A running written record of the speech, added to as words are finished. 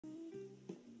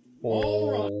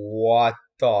What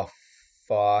the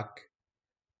fuck?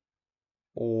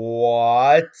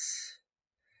 What?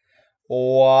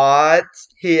 What?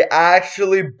 He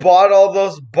actually bought all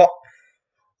those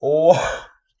What?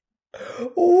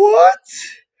 What?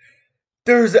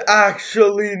 There's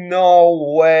actually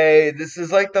no way. This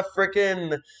is like the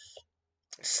freaking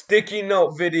sticky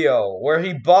note video where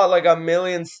he bought like a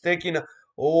million sticky notes.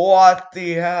 What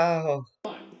the hell?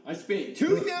 I spent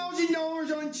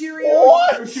 $2,000 on Cheerios.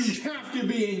 What? Those shoes have to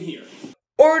be in here.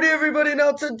 Alrighty, everybody.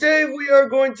 Now today we are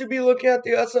going to be looking at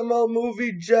the SML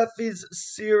movie Jeffy's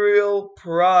Cereal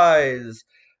Prize.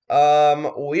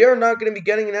 We are not going to be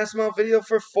getting an SML video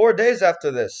for 4 days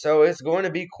after this, so it's going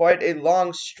to be quite a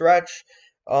long stretch.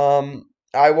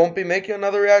 I won't be making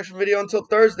another reaction video until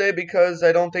Thursday because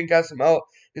I don't think SML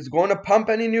is going to pump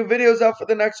any new videos out for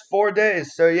the next 4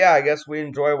 days. So yeah, I guess we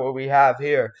enjoy what we have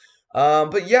here.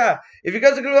 But yeah, if you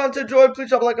guys are going to enjoy, please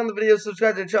drop a like on the video,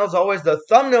 subscribe to the channel. As always, the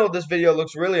thumbnail of this video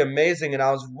looks really amazing, and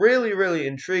I was really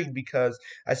intrigued because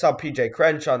I saw PJ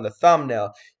Crench on the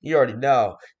thumbnail. You already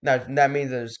know. That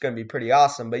means that it's going to be pretty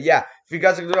awesome. But yeah, if you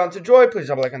guys are going to enjoy, please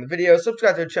drop a like on the video,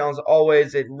 subscribe to the channel. As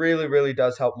always, it really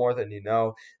does help more than you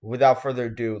know. Without further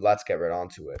ado, let's get right on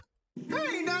to it.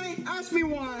 Hey, Donnie, ask me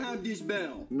why I have this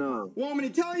bell. No. Want me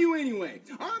to tell you anyway?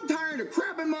 I'm tired of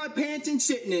crapping my pants and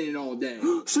sitting in it all day.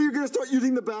 So you're gonna start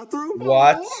using the bathroom?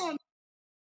 What? Oh,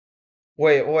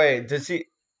 Wait, does he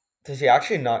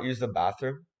actually not use the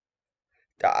bathroom?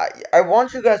 I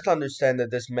want you guys to understand that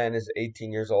this man is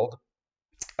 18 years old.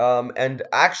 And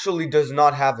actually does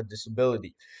not have a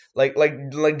disability. Like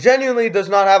genuinely does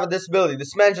not have a disability.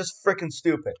 This man's just freaking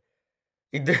stupid.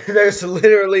 There's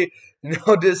literally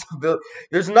no disability.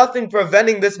 There's nothing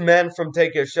preventing this man from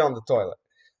taking a shit on the toilet.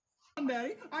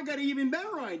 Daddy, I got an even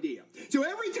better idea. So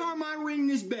every time I ring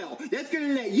this bell, that's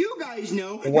gonna let you guys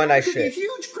know When I took shit. a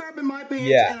huge crap in my pants,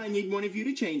 Yeah. and I need one of you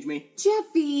to change me.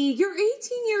 Jeffy, you're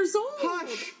 18 years old.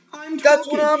 Hush! I'm talking. That's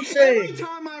what I'm saying. Every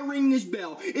time I ring this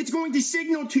bell, it's going to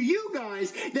signal to you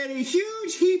guys that a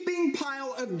huge heaping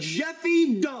pile of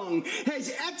Jeffy dung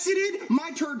has exited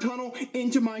my turd tunnel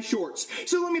into my shorts.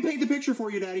 So let me paint the picture for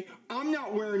you, Daddy. I'm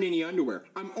not wearing any underwear.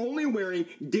 I'm only wearing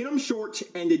denim shorts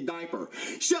and a diaper.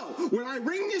 So when I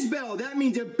ring this bell, that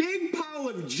means a big pile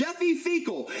of Jeffy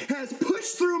fecal has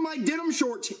pushed through my denim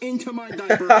shorts into my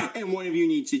diaper, and one of you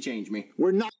needs to change me.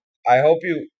 We're not. I hope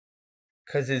you,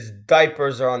 because his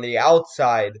diapers are on the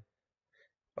outside,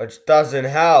 which doesn't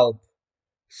help.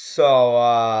 So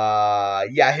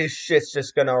yeah, his shit's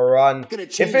just gonna run.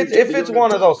 If it's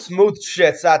one of those smooth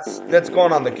shits, that's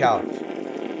going on the couch.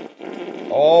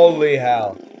 Holy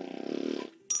hell.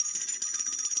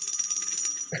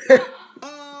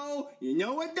 Oh, you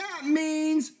know what that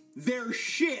means? They're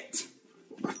shit.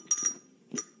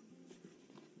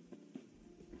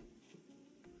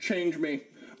 Change me.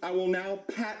 I will now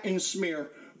pat and smear.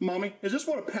 Mommy, is this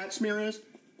what a pat smear is?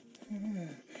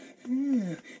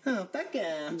 Oh, fuck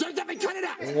yeah. Jeffy, cut it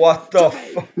out! What the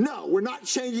fuck? No, we're not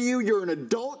changing you. You're an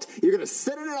adult. You're gonna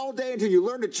sit in it all day until you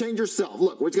learn to change yourself.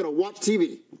 Look, we're just gonna watch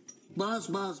TV. Buzz.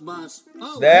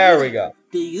 Oh, There hey, we go.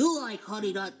 Do you like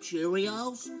Honey Nut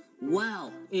Cheerios?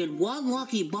 Well, in one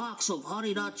lucky box of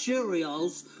Honey Nut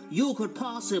Cheerios, you could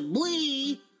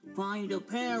possibly find a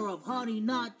pair of Honey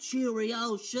Nut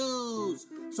Cheerio shoes.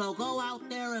 So go out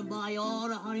there and buy all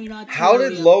the Honey Nut Cheerios. How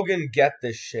did Logan get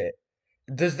this shit?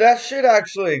 Does that shit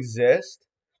actually exist?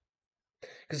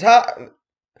 Because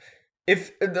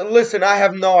listen, I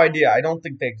have no idea. I don't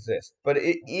think they exist. But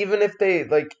even if they,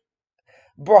 like,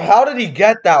 bro, how did he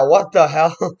get that? What the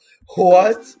hell?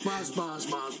 What? Buzz.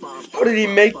 How did he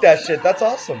make that shit? That's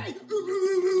awesome. Do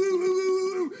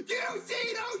you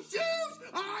see those shoes?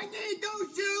 I need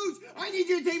those shoes. I need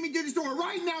you to take me to the store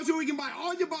right now so we can buy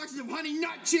all your boxes of Honey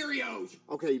Nut Cheerios.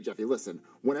 Okay, Jeffy, listen.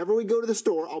 Whenever we go to the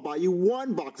store, I'll buy you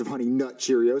one box of Honey Nut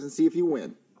Cheerios and see if you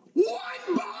win.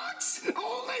 One box?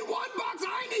 Only one box?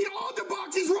 I need all the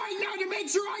boxes right now to make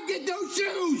sure I get those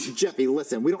shoes. Jeffy,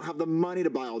 listen, we don't have the money to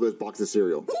buy all those boxes of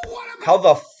cereal. What about... How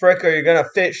the frick are you gonna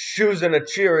fit shoes in a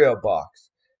Cheerio box?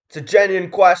 It's a genuine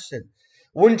question.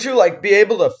 Wouldn't you, like, be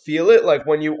able to feel it? Like,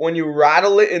 when you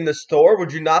rattle it in the store,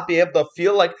 would you not be able to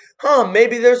feel like, huh,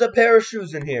 maybe there's a pair of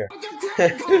shoes in here?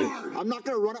 I'm not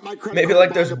gonna run up my credit Maybe card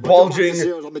like there's and buy a bunch of bulging- boxes of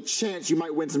cereals on the chance you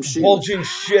might win some shoes. Bulging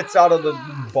shits out of the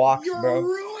box, You're bro.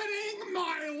 ruining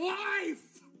my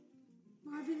life.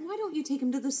 Marvin, why don't you take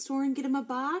him to the store and get him a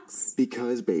box?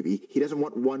 Because, baby, he doesn't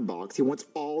want one box. He wants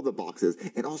all the boxes.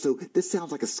 And also, this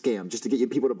sounds like a scam just to get you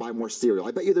people to buy more cereal.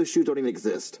 I bet you those shoes don't even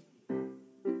exist.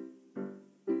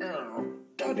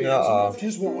 Daddy has left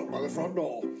his wallet by the front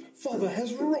door. Father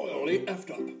has royally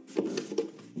effed up.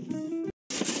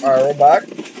 Alright, we're back.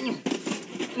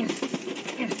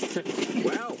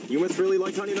 Wow, you must really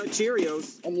like Honey Nut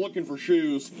Cheerios. I'm looking for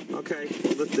shoes. Okay,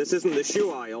 well, this isn't the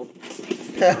shoe aisle.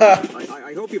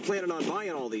 I hope you're planning on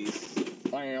buying all these.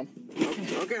 I am.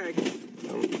 Okay.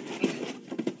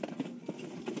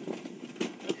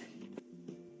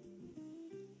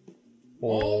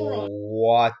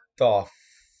 What the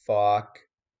fuck?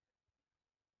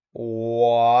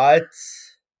 What?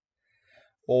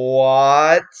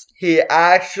 What? He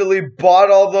actually bought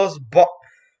all those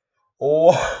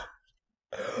What?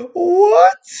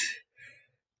 What?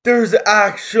 There's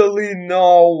actually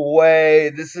no way.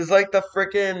 This is like the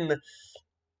freaking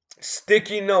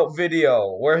sticky note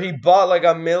video where he bought like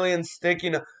 1,000,000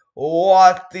 sticky notes.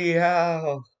 What the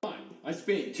hell? I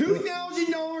spent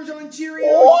 $2,000 on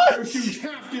Cheerios. What? Those shoes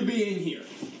have to be in here.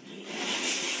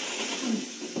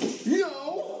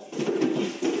 No.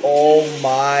 Oh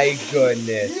my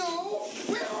goodness. No.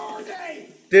 Where are they?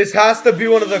 This has to be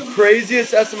one of the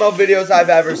craziest SML videos I've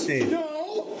ever seen. No.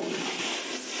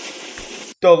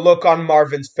 The look on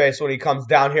Marvin's face when he comes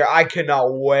down here. I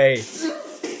cannot wait.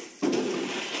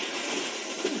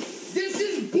 This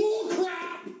is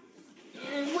bullcrap.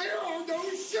 Where are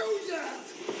those shoes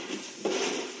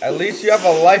at? At least you have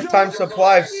a lifetime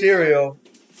supply of cereal.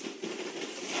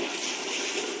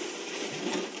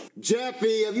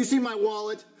 Jeffy, have you seen my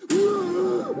wallet?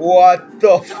 What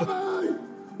the f- Jeffy!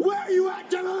 Where are you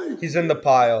at, Jeffy? He's in the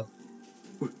pile.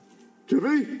 Jeffy?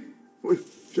 Jeffy?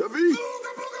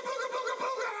 Booga, booga, booga, booga,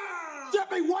 booga!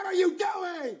 Jeffy, what are you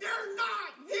doing? They're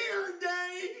not here,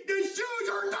 Daddy. The shoes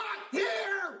are not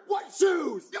here. What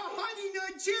shoes? The Honey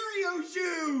Nut Cheerio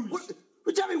shoes. What?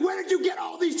 Jeffy, where did you get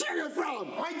all these Cheerios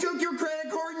from? I took your credit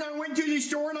card and I went to the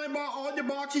store and I bought all the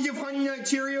boxes of Honey Nut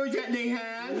Cheerios that they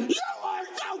had. You are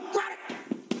so credit.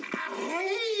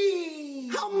 Hey!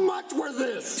 How much was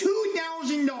this?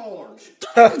 $2,000.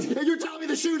 And you're telling me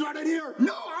the shoes aren't in here?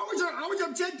 No, I was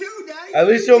upset too, Daddy. At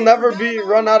least you'll never be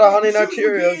run out of Honey Nut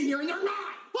Cheerios. Here and they're not.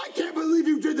 I can't believe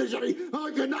you did this, Jeffy.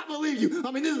 I cannot believe you.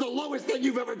 I mean, this is the lowest thing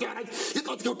you've ever done.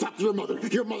 Let's go talk to your mother.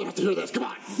 Your mother has to hear this. Come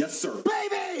on. Yes, sir.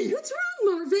 Baby! What's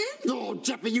wrong, Marvin? Oh,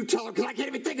 Jeffy, you tell her because I can't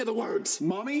even think of the words.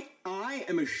 Mommy, I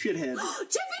am a shithead.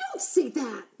 Jeffy, don't say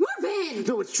that. Marvin!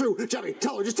 No, it's true. Jeffy,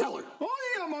 tell her. Just tell her. Oh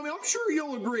yeah, Mommy, I'm sure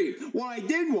you'll agree. What I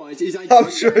did was I I'm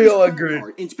took sure Daddy's you'll credit agree.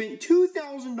 card and spent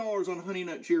 $2,000 on Honey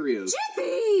Nut Cheerios.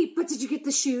 Jeffy! But did you get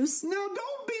the shoes? Now,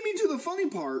 don't beat me to the funny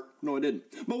part. No, I didn't.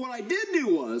 But what I did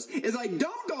do was I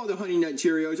dumped all the Honey Nut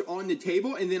Cheerios on the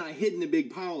table, and then I hid in a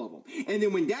big pile of them. And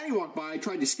then when Daddy walked by, I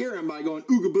tried to scare him by going,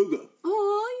 ooga booga.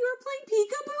 Oh, you were playing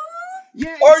peekaboo?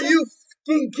 Yeah. Are except- you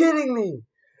fucking kidding me?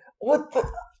 What the?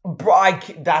 Bro,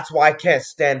 that's why I can't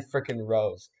stand freaking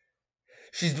Rose.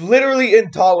 She's literally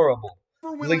intolerable.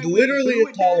 when Like, I went literally through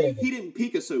it, Daddy, intolerable. he didn't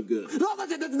peek us so good. No,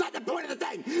 listen, that's not the point of the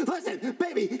thing. Listen,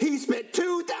 baby, he spent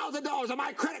 $2,000 on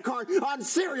my credit card on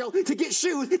cereal to get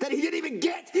shoes that he didn't even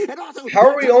get. And also, How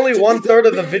are we only 1/3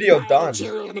 of the video big done?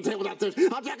 Cheerios on the table downstairs.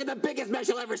 I'm talking the biggest mess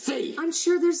you'll ever see. I'm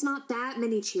sure there's not that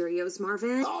many Cheerios,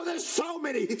 Marvin. Oh, there's so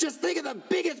many. Just think of the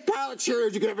biggest pile of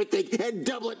Cheerios you could ever think and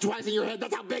double it twice in your head.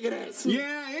 That's how big it is.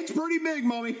 Yeah, it's pretty big,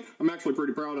 Mommy. I'm actually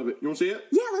pretty proud of it. You want to see it?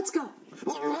 Yeah, let's go.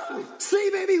 See,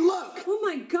 baby, look. Oh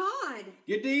my god.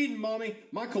 Get to eating, Mommy.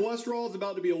 My cholesterol is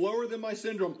about to be lower than my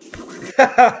syndrome.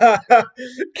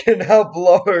 Can help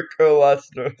lower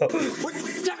cholesterol. What,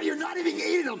 Jeffy, you're not even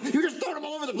eating them. You're just throwing them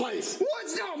all over the place. Well,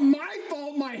 it's not my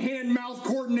fault my hand-mouth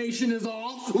coordination is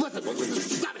off. Listen,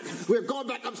 stop it. We're going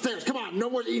back upstairs. Come on, no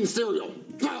more eating cereal.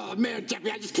 Oh, man, Jeffy,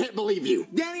 I just can't believe you.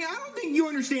 Daddy, I don't think you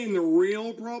understand the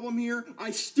real problem here.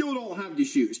 I still don't have the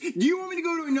shoes. Do you want me to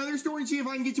go to another store and see if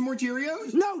I can get some more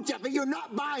Cheerios? No, Jeffy, you're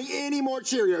not buying any more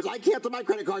Cheerios. I canceled my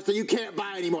credit card, so you can't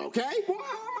buy any more, okay? Well,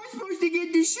 how am I supposed to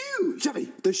get the shoes?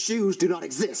 Jeffy, the shoes do not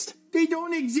exist. They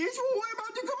don't exist? Well, what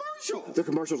about the commercial? The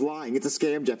commercial's lying. It's a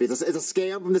scam, Jeffy. It's a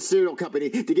scam from the cereal company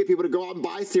to get people to go out and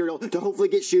buy cereal to hopefully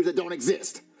get shoes that don't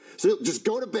exist. So just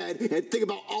go to bed and think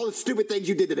about all the stupid things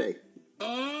you did today.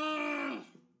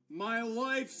 My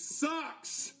life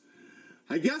sucks.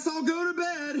 I guess I'll go to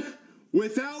bed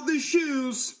without the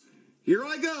shoes. Here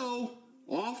I go,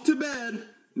 off to bed.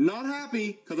 Not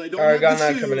happy because I don't Alright, have got the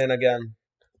that shoes. coming in again.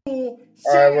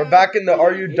 Alright, we're back in the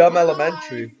Are You Dumb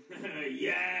Elementary.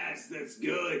 Yes, that's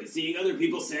good. Seeing other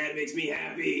people sad makes me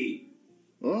happy.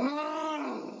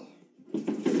 Ah.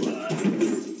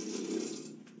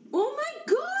 Oh my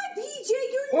god, PJ,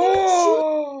 you're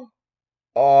Oh,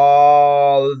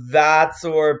 oh, that's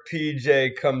where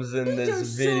PJ comes in These are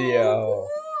this so video.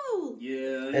 cool.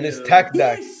 Yeah, And his tech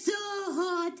deck. They're so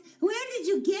hot. Where did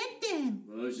you get them?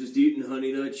 I was just eating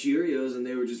Honey Nut Nut Cheerios and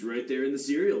they were just right there in the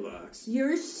cereal box.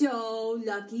 You're so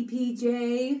lucky,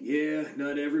 PJ. Yeah,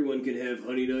 not everyone can have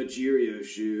Honey Nut Cheerio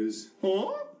shoes.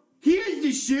 Huh? He has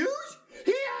the shoes?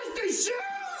 He has the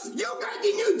shoes? You got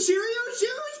the new Cheerio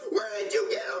shoes? Where did you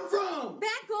get them from?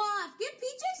 Back off. Give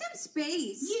PJ some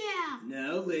space. Yeah.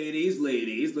 Now, ladies,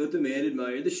 let the man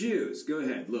admire the shoes. Go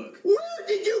ahead, look. Where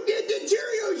did you get the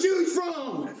Cheerio shoes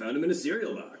from? I found them in a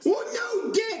cereal box. Well,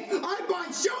 no, Dick. I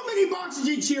bought so many boxes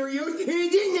of Cheerios and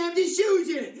it didn't have the shoes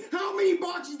in it. How many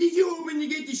boxes did you open to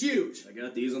get the shoes? I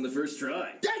got these on the first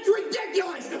try. That's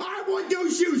ridiculous. I want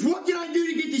those shoes. What can I do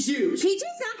to get the shoes? PJ's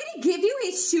not going to give you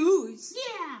his shoes.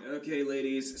 Yeah. Okay,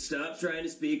 ladies, stop trying to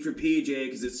speak for PJ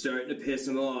because it's starting to piss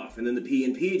him off. And then the P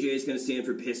in PJ is going to stand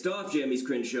for Pissed Off Jammies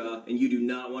Crenshaw, and you do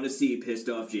not want to see Pissed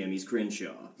Off Jammies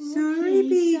Crenshaw. Sorry,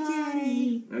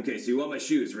 PJ. Okay, so you want my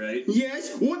shoes, right?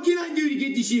 Yes. What can I do to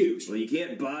get the shoes? Well, you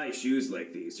can't buy shoes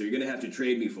like these, so you're going to have to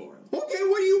trade me for them. Okay,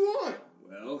 what do you want?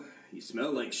 Well, you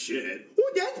smell like shit. Well,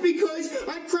 that's because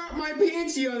I crapped my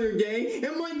pants the other day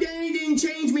and my daddy didn't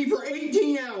change me for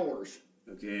 18 hours.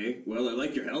 Okay, well, I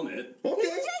like your helmet. Okay. PJ,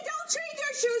 don't trade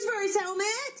your shoes for his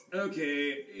helmet.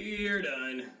 Okay, you're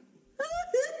done.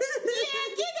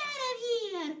 Yeah, get out of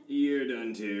here. You're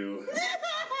done too.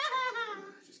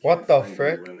 What the Find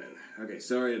frick? women. Okay,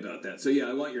 sorry about that. So yeah,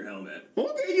 I want your helmet.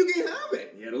 Okay, you can have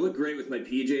it. Yeah, it'll look great with my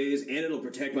PJs, and it'll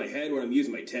protect my head when I'm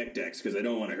using my tech decks, because I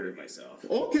don't want to hurt myself.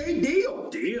 Okay, deal.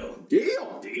 Deal.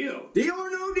 Deal. Deal. Deal or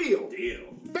no deal?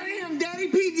 Deal. Bam, Daddy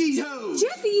peed these hoes.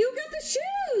 Jeffy, you got the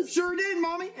shoes. Sure did,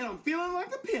 Mommy, and I'm feeling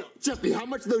like a pimp. Jeffy, how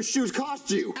much do those shoes cost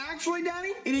you? Actually, Daddy,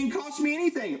 it didn't cost me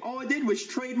anything. All I did was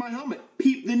trade my helmet.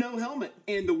 Peep the no helmet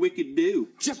and the wicked do.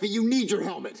 Jeffy, you need your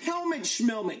helmet. Helmet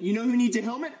schmelmet. You know who needs a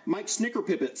helmet? Mike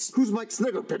Snickerpippets. Who's Mike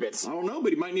Snickerpippets? I don't know,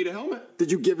 but he might need a helmet.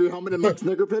 Did you give your helmet to Mike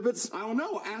Snickerpippets? I don't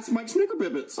know. Ask Mike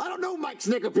Snickerpippets. I don't know Mike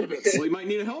Snickerpippets. Well, he might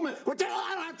need a helmet. What the hell?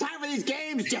 I don't have time for these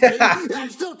games, Jeffy. I'm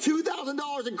still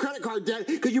 $2,000 in credit card debt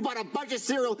because you bought a bunch of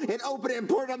cereal and opened it and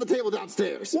poured it on the table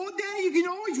downstairs. Well, Daddy, you can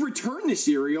always return the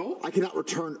cereal. I cannot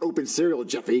return open cereal,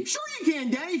 Jeffy. Sure you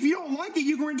can, Daddy. If you don't like it,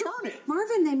 you can return it.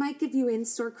 Marvin, they might give you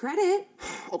in-store credit.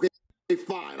 Okay,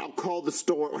 fine. I'll call the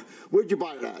store. Where'd you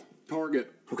buy it at?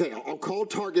 Target. Okay, I'll call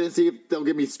Target and see if they'll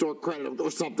give me store credit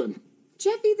or something.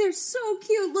 Jeffy, they're so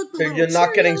cute. Look, the So little you're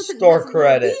not getting Cheerios and store those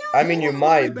credit. little I mean, you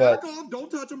might, but... Back off.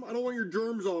 Don't touch them. I don't want your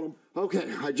germs on them.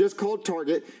 Okay, I just called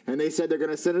Target and they said they're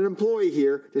going to send an employee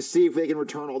here to see if they can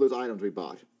return all those items we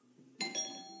bought.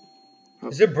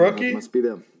 Is it Brookie? Must be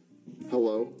them.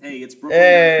 Hello? Hey, it's Brooklyn.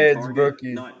 Hey, from it's Target,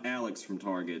 Brookie. Not Alex from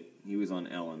Target. He was on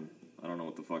Ellen. I don't know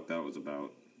what the fuck that was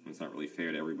about. It's not really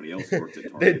fair to everybody else who worked at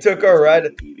Target. They took a red...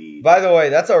 By the way,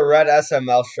 that's a red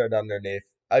SML shirt underneath.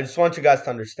 I just want you guys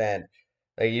to understand.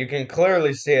 Like, you can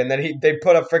clearly see it. And then they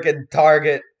put a freaking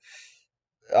Target...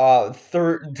 oh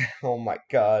my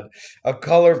god. A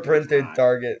color-printed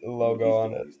Target logo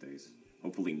on it. These days.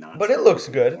 Hopefully not. But it looks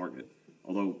good. Target.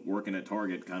 Although working at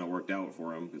Target kind of worked out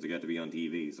for him because he got to be on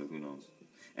TV, so who knows.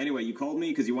 Anyway, you called me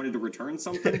because you wanted to return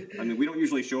something? I mean, we don't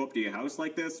usually show up to your house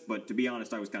like this, but to be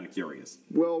honest, I was kind of curious.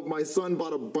 Well, my son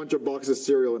bought a bunch of boxes of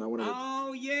cereal and I wanted to...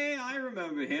 Oh, yeah, I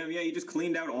remember him. Yeah, he just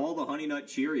cleaned out all the Honey Nut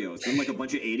Cheerios. Then, like, a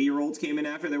bunch of 80-year-olds came in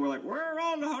after. They were like, where are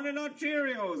all the Honey Nut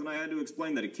Cheerios? And I had to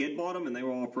explain that a kid bought them, and they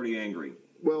were all pretty angry.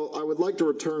 Well, I would like to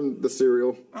return the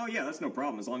cereal. Oh, yeah, that's no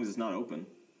problem, as long as it's not open.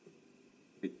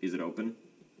 Is it open?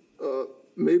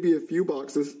 Maybe a few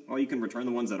boxes. Oh, you can return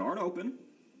the ones that aren't open.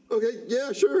 Okay,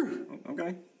 yeah, sure.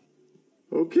 Okay.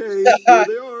 Okay, here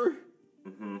they are.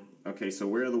 Okay, so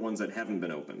where are the ones that haven't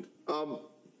been opened?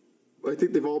 I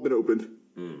think they've all been opened.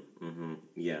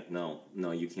 Yeah, no,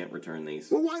 you can't return these.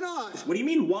 Well, why not? What do you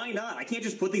mean, why not? I can't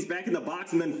just put these back in the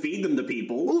box and then feed them to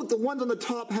people. Well, look, the ones on the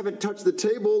top haven't touched the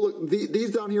table. Look,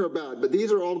 these down here are bad, but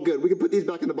these are all good. We can put these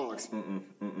back in the box.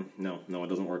 No, it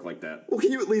doesn't work like that. Well,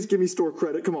 can you at least give me store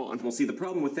credit? Come on. Well, see, the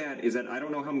problem with that is that I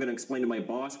don't know how I'm going to explain to my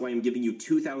boss why I'm giving you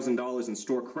 $2,000 in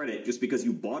store credit just because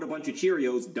you bought a bunch of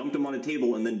Cheerios, dumped them on a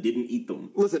table, and then didn't eat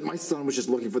them. Listen, my son was just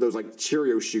looking for those, like,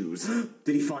 Cheerio shoes.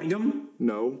 Did he find them?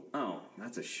 No. Oh,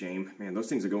 that's a shame. Man, those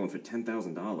things are going for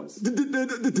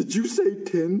 $10,000. Did you say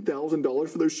 $10,000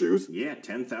 for those shoes? Yeah,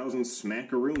 10,000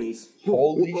 smackaroonies.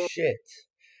 Holy shit.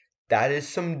 That is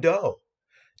some dough.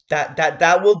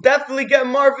 That will definitely get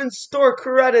Marvin's store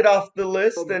credit off the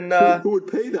list, and Who would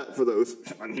pay that for those?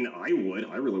 I mean, I would.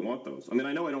 I really want those. I mean,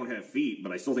 I know I don't have feet,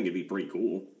 but I still think it'd be pretty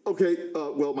cool. Okay,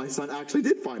 well, my son actually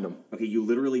did find them. Okay, you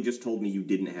literally just told me you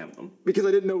didn't have them. Because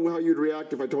I didn't know how you'd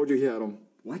react if I told you he had them.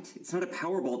 What? It's not a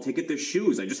Powerball ticket, they're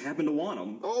shoes. I just happen to want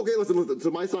them. Oh, okay, listen.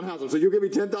 So my son has them. So you'll give me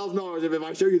 $10,000 if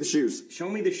I show you the shoes. Show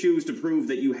me the shoes to prove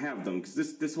that you have them,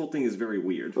 because this whole thing is very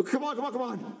weird. Oh, come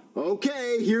on.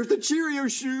 Okay, here's the Cheerio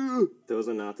shoe. Those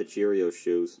are not the Cheerio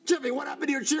shoes. Jeffy, what happened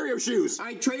to your Cheerio shoes?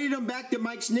 I traded them back to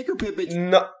Mike Snickerpippets.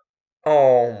 No.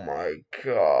 Oh my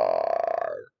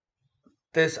god.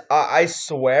 I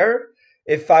swear,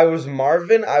 if I was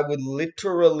Marvin, I would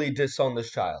literally disown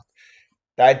this child.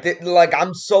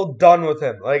 I'm so done with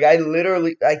him. Like, I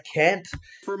can't.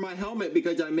 For my helmet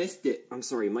because I missed it. I'm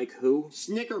sorry, Mike who?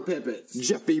 Snickerpippets.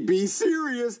 Jeffy, be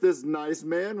serious. This nice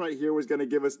man right here was going to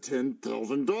give us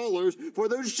 $10,000 for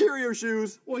those Cheerio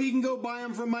shoes. Well, he can go buy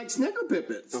them from Mike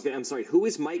Snickerpippets. Okay, I'm sorry, who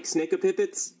is Mike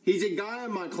Snickerpippets? He's a guy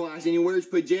in my class and he wears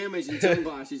pajamas and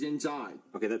sunglasses inside.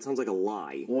 Okay, that sounds like a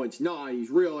lie. Well, it's not.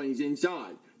 He's real and he's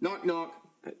inside. Knock, knock.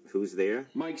 Who's there?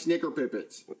 Mike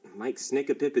Snickerpippets. Mike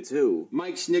Snickerpippets who?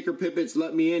 Mike Snickerpippets,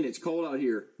 let me in. It's cold out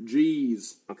here.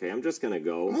 Jeez. Okay, I'm just gonna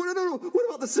go. No. What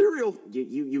about the cereal?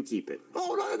 You keep it.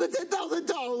 Oh, no, the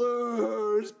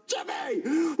 $10,000. Jeffy,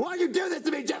 why'd you do this to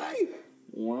me, Jeffy?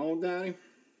 Well, Daddy,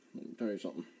 let me tell you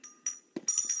something.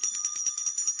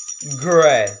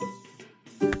 Great.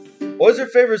 What's your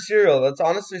favorite cereal? That's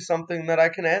honestly something that I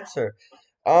can answer.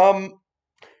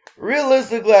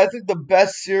 Realistically, I think the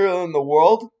best cereal in the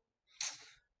world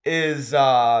is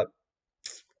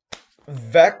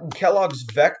Kellogg's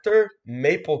Vector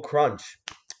Maple Crunch.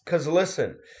 Because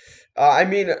listen,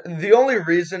 the only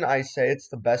reason I say it's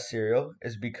the best cereal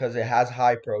is because it has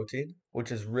high protein,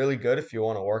 which is really good if you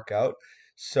want to work out.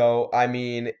 So,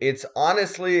 it's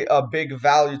honestly a big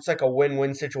value. It's like a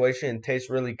win-win situation. It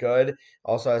tastes really good.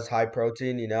 Also has high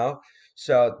protein,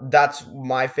 So, that's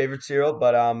my favorite cereal.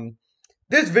 But,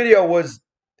 this video was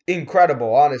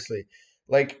incredible, honestly.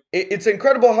 Like, it's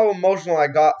incredible how emotional I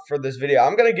got for this video.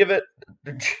 I'm gonna give it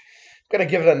an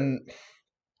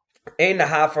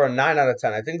 8.5 or a 9 out of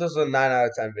 10. I think this is a 9 out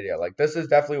of 10 video. Like, this is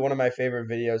definitely one of my favorite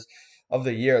videos of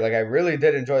the year. Like, I really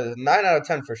did enjoy this. 9 out of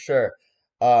 10 for sure.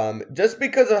 Just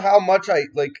because of how much I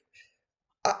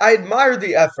admire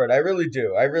the effort. I really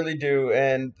do.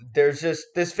 And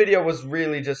this video was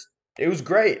really it was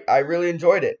great. I really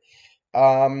enjoyed it.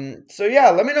 So yeah,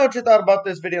 let me know what you thought about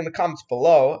this video in the comments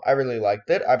below. I really liked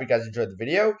it. I hope you guys enjoyed the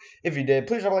video. If you did,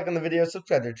 please drop a like on the video,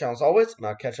 subscribe to the channel as always, and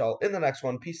I'll catch y'all in the next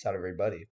one. Peace out, everybody.